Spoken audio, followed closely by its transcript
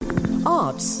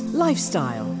arts,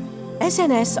 lifestyle.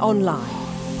 SNS Online.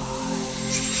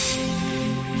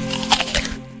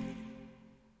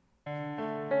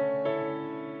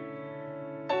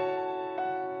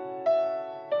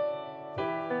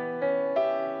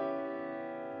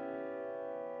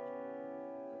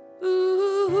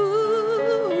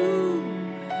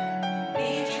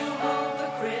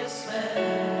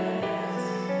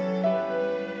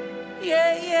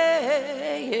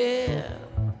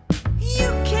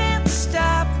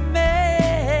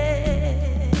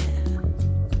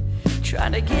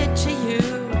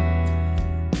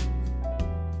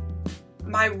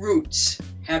 My roots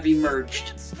have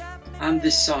emerged on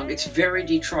this song. It's very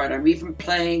Detroit. I'm even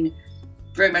playing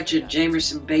very much a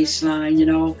Jamerson bass line, you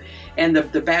know, and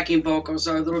the backing vocals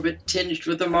are a little bit tinged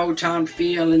with the Motown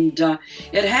feel. And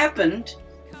it happened,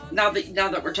 now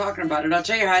that we're talking about it, I'll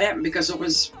tell you how it happened, because it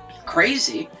was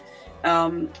crazy.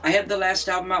 I had the last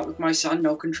album out with my son,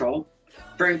 No Control.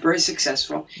 Very, very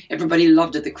successful. Everybody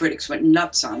loved it. The critics went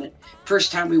nuts on it.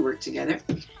 First time we worked together.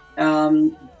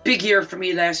 Big year for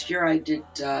me last year. I did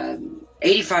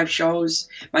 85 shows.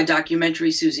 My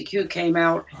documentary, Susie Q, came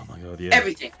out. Oh my God, yeah.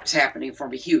 Everything was happening for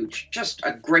me. Huge. Just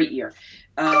a great year.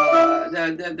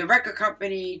 The record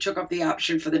company took up the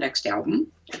option for the next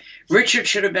album. Richard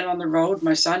should have been on the road.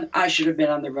 My son, I should have been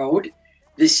on the road.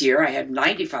 This year, I had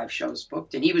 95 shows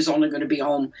booked, and he was only going to be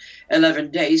home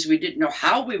 11 days. We didn't know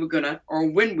how we were going to, or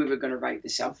when we were going to write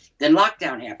this out. Then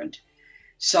lockdown happened.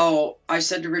 So I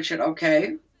said to Richard,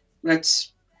 okay,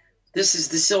 this is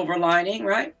the silver lining,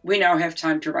 right? We now have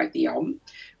time to write the album.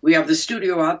 We have the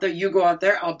studio out there. You go out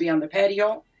there. I'll be on the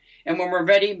patio. And when we're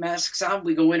ready, masks on,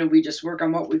 we go in and we just work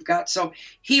on what we've got. So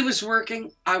he was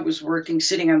working. I was working,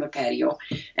 sitting on the patio.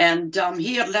 And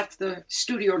he had left the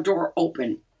studio door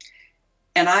open.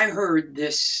 And I heard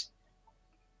this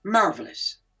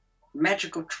marvelous,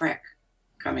 magical track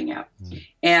coming out. Mm.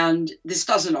 And this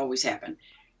doesn't always happen.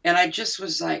 And I just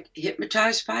was like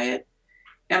hypnotized by it.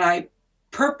 And I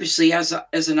purposely, as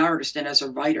an artist and as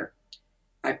a writer,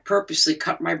 I purposely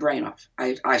cut my brain off.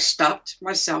 I stopped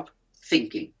myself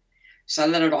thinking. So I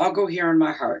let it all go here in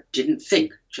my heart. Didn't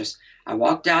think. Just, I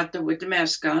walked out there with the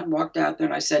mask on, walked out there,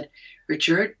 and I said,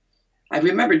 Richard, I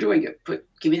remember doing it.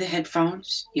 Give me the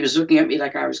headphones. He was looking at me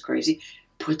like I was crazy.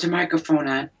 Put the microphone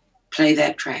on. Play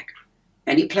that track.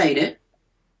 And he played it.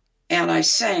 And I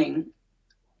sang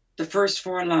the first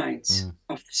 4 lines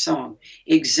of the song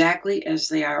exactly as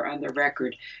they are on the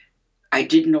record. I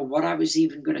didn't know what I was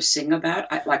even going to sing about.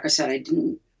 Like I said, I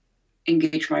didn't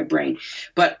engage my brain.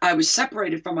 But I was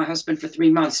separated from my husband for 3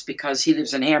 months because he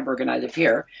lives in Hamburg and I live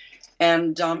here.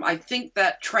 And I think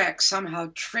that track somehow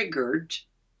triggered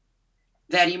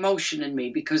that emotion in me,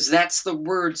 because that's the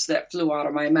words that flew out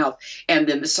of my mouth. And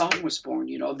then the song was born,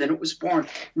 you know, then it was born.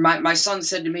 My son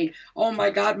said to me, oh my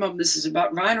God, Mom, this is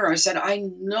about Reiner. I said, I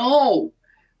know.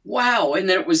 Wow. And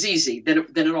then it was easy. Then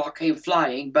it all came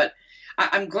flying. But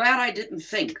I'm glad I didn't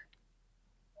think.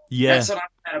 Yeah. That's what I'm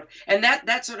glad of. And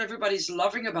that's what everybody's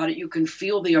loving about it. You can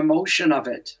feel the emotion of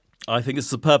it. I think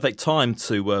it's the perfect time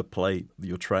to play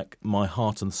your track, My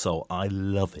Heart and Soul. I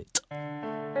love it.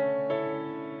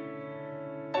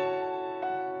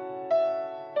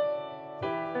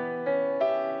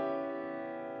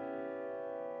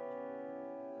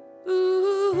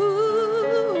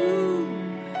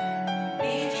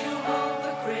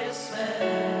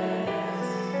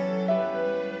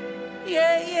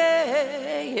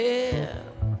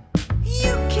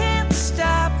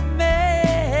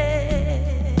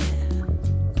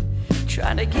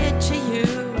 Trying to get to you.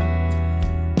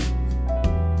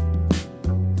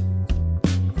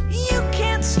 You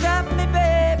can't stop me,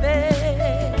 baby.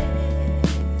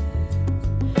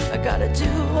 I gotta do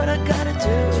what I gotta do.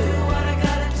 Do what I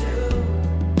gotta do.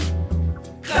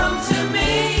 Come to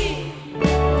me,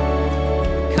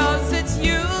 'cause it's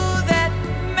you that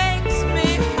makes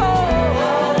me whole.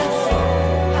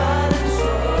 Heart and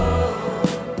soul.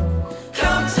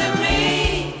 Come to me,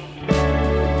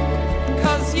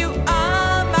 'cause you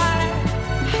are my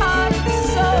heart and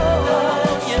soul.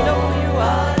 You know you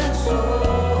are.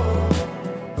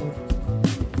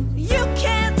 You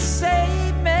can't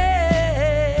save me.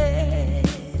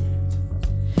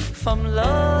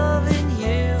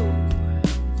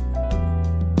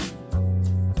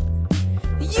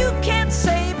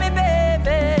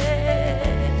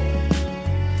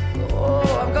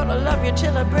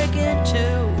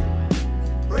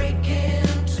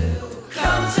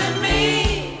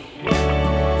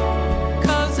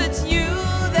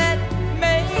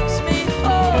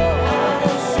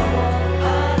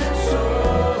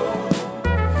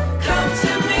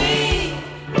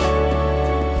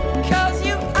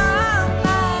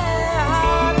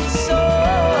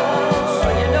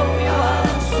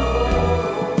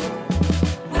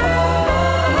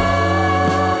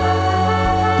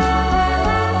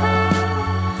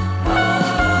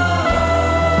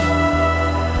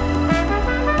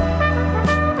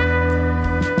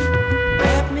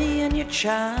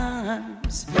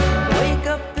 times. Wake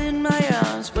up in my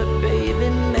arms, but baby,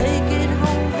 make it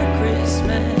home for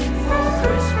Christmas. For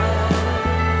Christmas.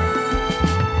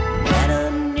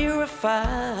 Better near a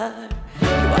fire.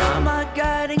 You are my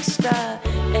guiding star,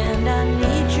 and I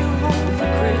need you home for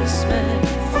Christmas.